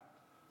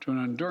to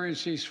an enduring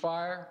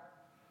ceasefire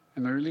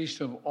and the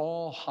release of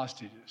all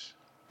hostages.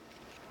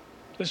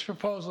 This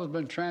proposal has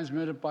been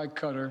transmitted by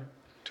Qatar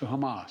to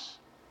Hamas.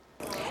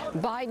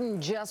 Biden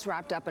just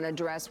wrapped up an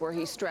address where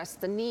he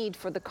stressed the need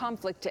for the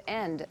conflict to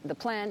end. The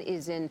plan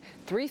is in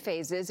 3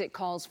 phases. It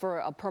calls for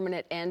a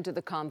permanent end to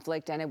the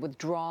conflict and a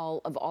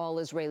withdrawal of all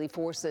Israeli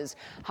forces.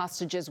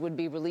 Hostages would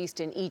be released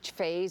in each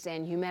phase,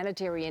 and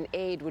humanitarian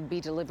aid would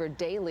be delivered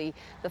daily.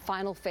 The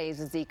final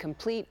phase is the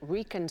complete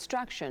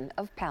reconstruction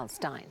of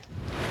Palestine.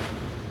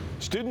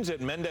 Students at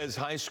Mendez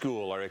High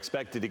School are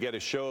expected to get a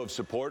show of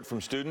support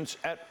from students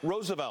at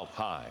Roosevelt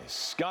High.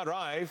 Scott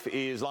Reif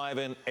is live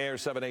in Air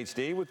 7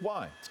 HD with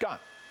why. Scott.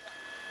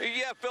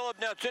 Yeah, Philip,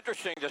 now it's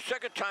interesting. The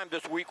second time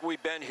this week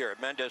we've been here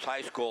at Mendez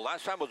High School.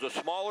 Last time was a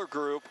smaller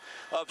group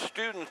of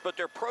students, but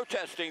they're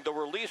protesting the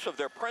release of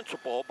their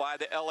principal by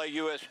the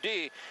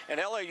LAUSD.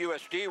 And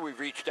LAUSD, we've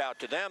reached out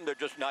to them. They're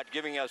just not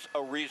giving us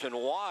a reason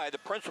why the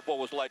principal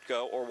was let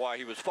go or why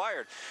he was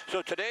fired.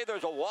 So today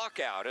there's a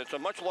walkout. It's a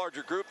much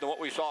larger group than what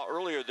we saw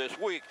earlier this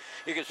week.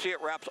 You can see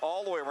it wraps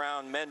all the way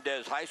around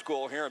Mendez High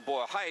School here in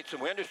Boyle Heights,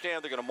 and we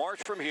understand they're going to march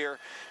from here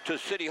to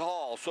City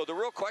Hall. So the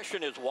real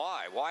question is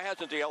why? Why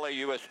hasn't the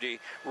LAUSD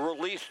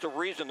released the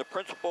reason the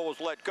principal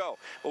was let go?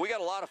 But we got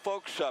a lot of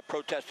folks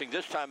protesting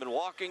this time and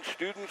walking,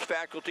 students,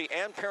 faculty,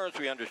 and parents,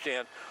 we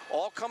understand,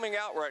 all coming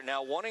out right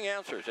now wanting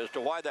answers as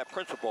to why that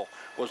principal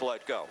was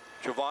let go.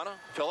 Giovanna,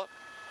 Philip?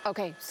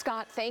 Okay,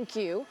 Scott, thank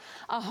you.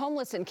 A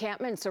homeless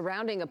encampment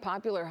surrounding a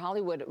popular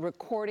Hollywood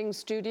recording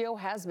studio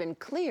has been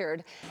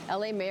cleared.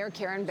 L.A. Mayor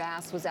Karen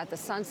Bass was at the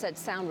Sunset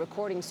Sound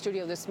recording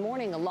studio this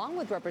morning, along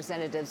with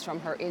representatives from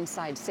her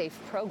Inside Safe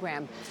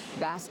program.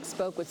 Bass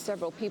spoke with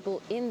several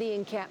people in the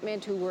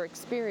encampment who were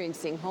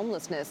experiencing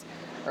homelessness.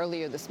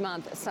 Earlier this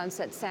month,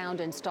 Sunset Sound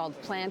installed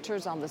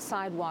planters on the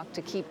sidewalk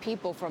to keep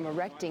people from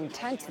erecting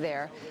tents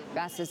there.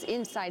 Bass's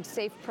Inside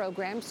Safe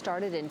program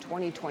started in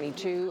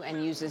 2022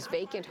 and uses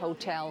vacant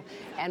hotel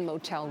and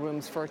motel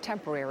rooms for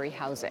temporary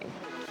housing.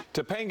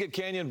 Topanga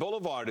Canyon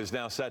Boulevard is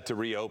now set to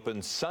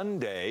reopen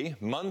Sunday,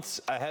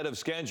 months ahead of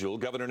schedule.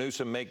 Governor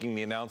Newsom making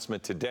the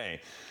announcement today.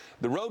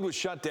 The road was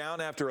shut down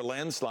after a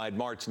landslide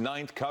March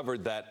 9th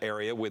covered that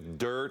area with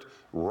dirt,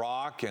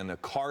 rock, and a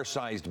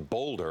car-sized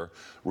boulder.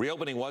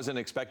 Reopening wasn't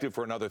expected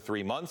for another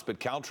 3 months,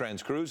 but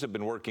Caltrans crews have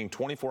been working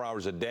 24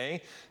 hours a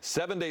day,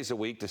 7 days a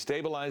week to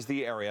stabilize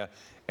the area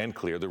and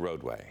clear the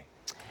roadway.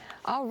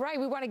 All right,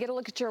 we want to get a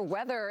look at your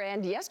weather.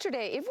 And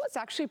yesterday, it was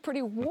actually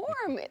pretty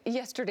warm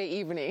yesterday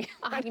evening.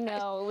 I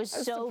know, it was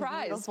so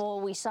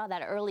beautiful. We saw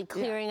that early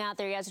clearing out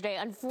there yesterday.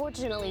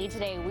 Unfortunately,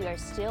 today we are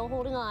still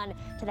holding on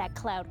to that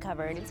cloud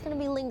cover, and it's going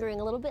to be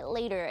lingering a little bit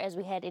later as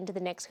we head into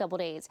the next couple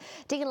days.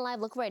 Taking a live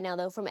look right now,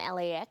 though, from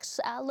LAX.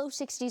 Low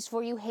 60s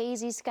for you,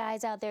 hazy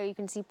skies out there. You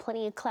can see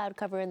plenty of cloud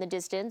cover in the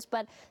distance.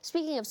 But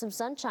speaking of some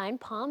sunshine,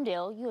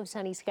 Palmdale, you have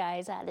sunny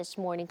skies this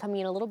morning,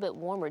 coming in a little bit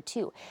warmer,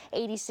 too,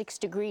 86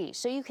 degrees.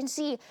 So you can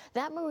see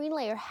that marine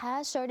layer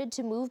has started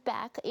to move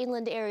back.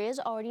 Inland areas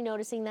already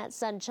noticing that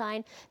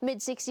sunshine.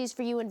 Mid-60s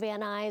for you in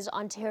Van Nuys,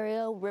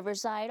 Ontario,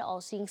 Riverside, all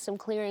seeing some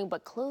clearing,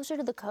 but closer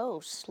to the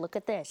coast. Look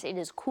at this. It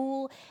is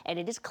cool and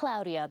it is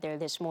cloudy out there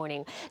this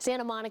morning.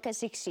 Santa Monica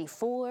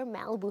 64,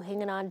 Malibu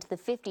hanging on to the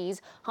 50s.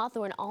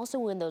 Hawthorne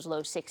also in those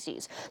low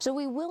 60s. So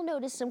we will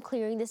notice some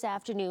clearing this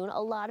afternoon.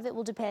 A lot of it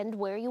will depend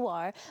where you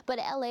are, but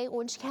LA,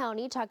 Orange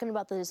County, talking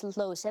about those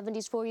low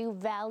 70s for you.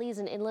 Valleys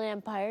and Inland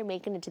Empire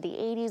making it to the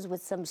 80s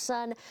with some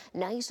sun.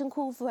 Nice and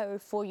cool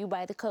for you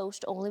by the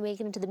coast, only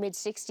making it to the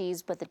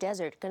mid-60s, but the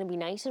desert going to be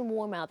nice and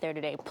warm out there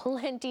today.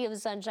 Plenty of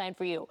sunshine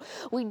for you.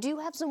 We do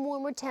have some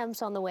warmer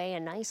temps on the way. A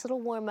nice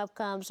little warm-up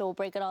comes, so we'll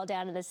break it all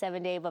down in the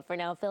 7-day. But for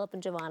now, Philip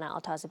and Giovanna,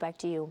 I'll toss it back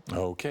to you.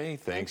 Okay,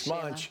 thanks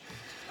much.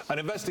 An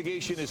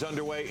investigation is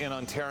underway in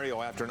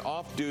Ontario after an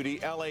off-duty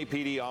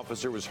LAPD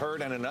officer was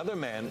hurt and another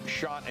man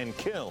shot and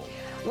killed.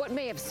 What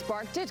may have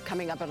sparked it?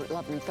 Coming up at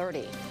 11:30.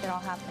 It all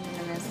happened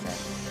in an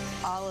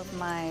instant. All of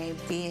my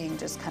being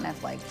just kind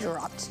of like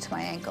dropped to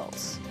my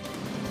ankles.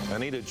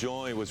 Anita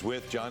Joy was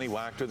with Johnny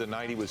Wachter the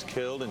night he was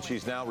killed, and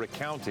she's now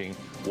recounting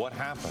what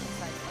happened.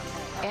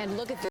 And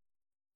look at this.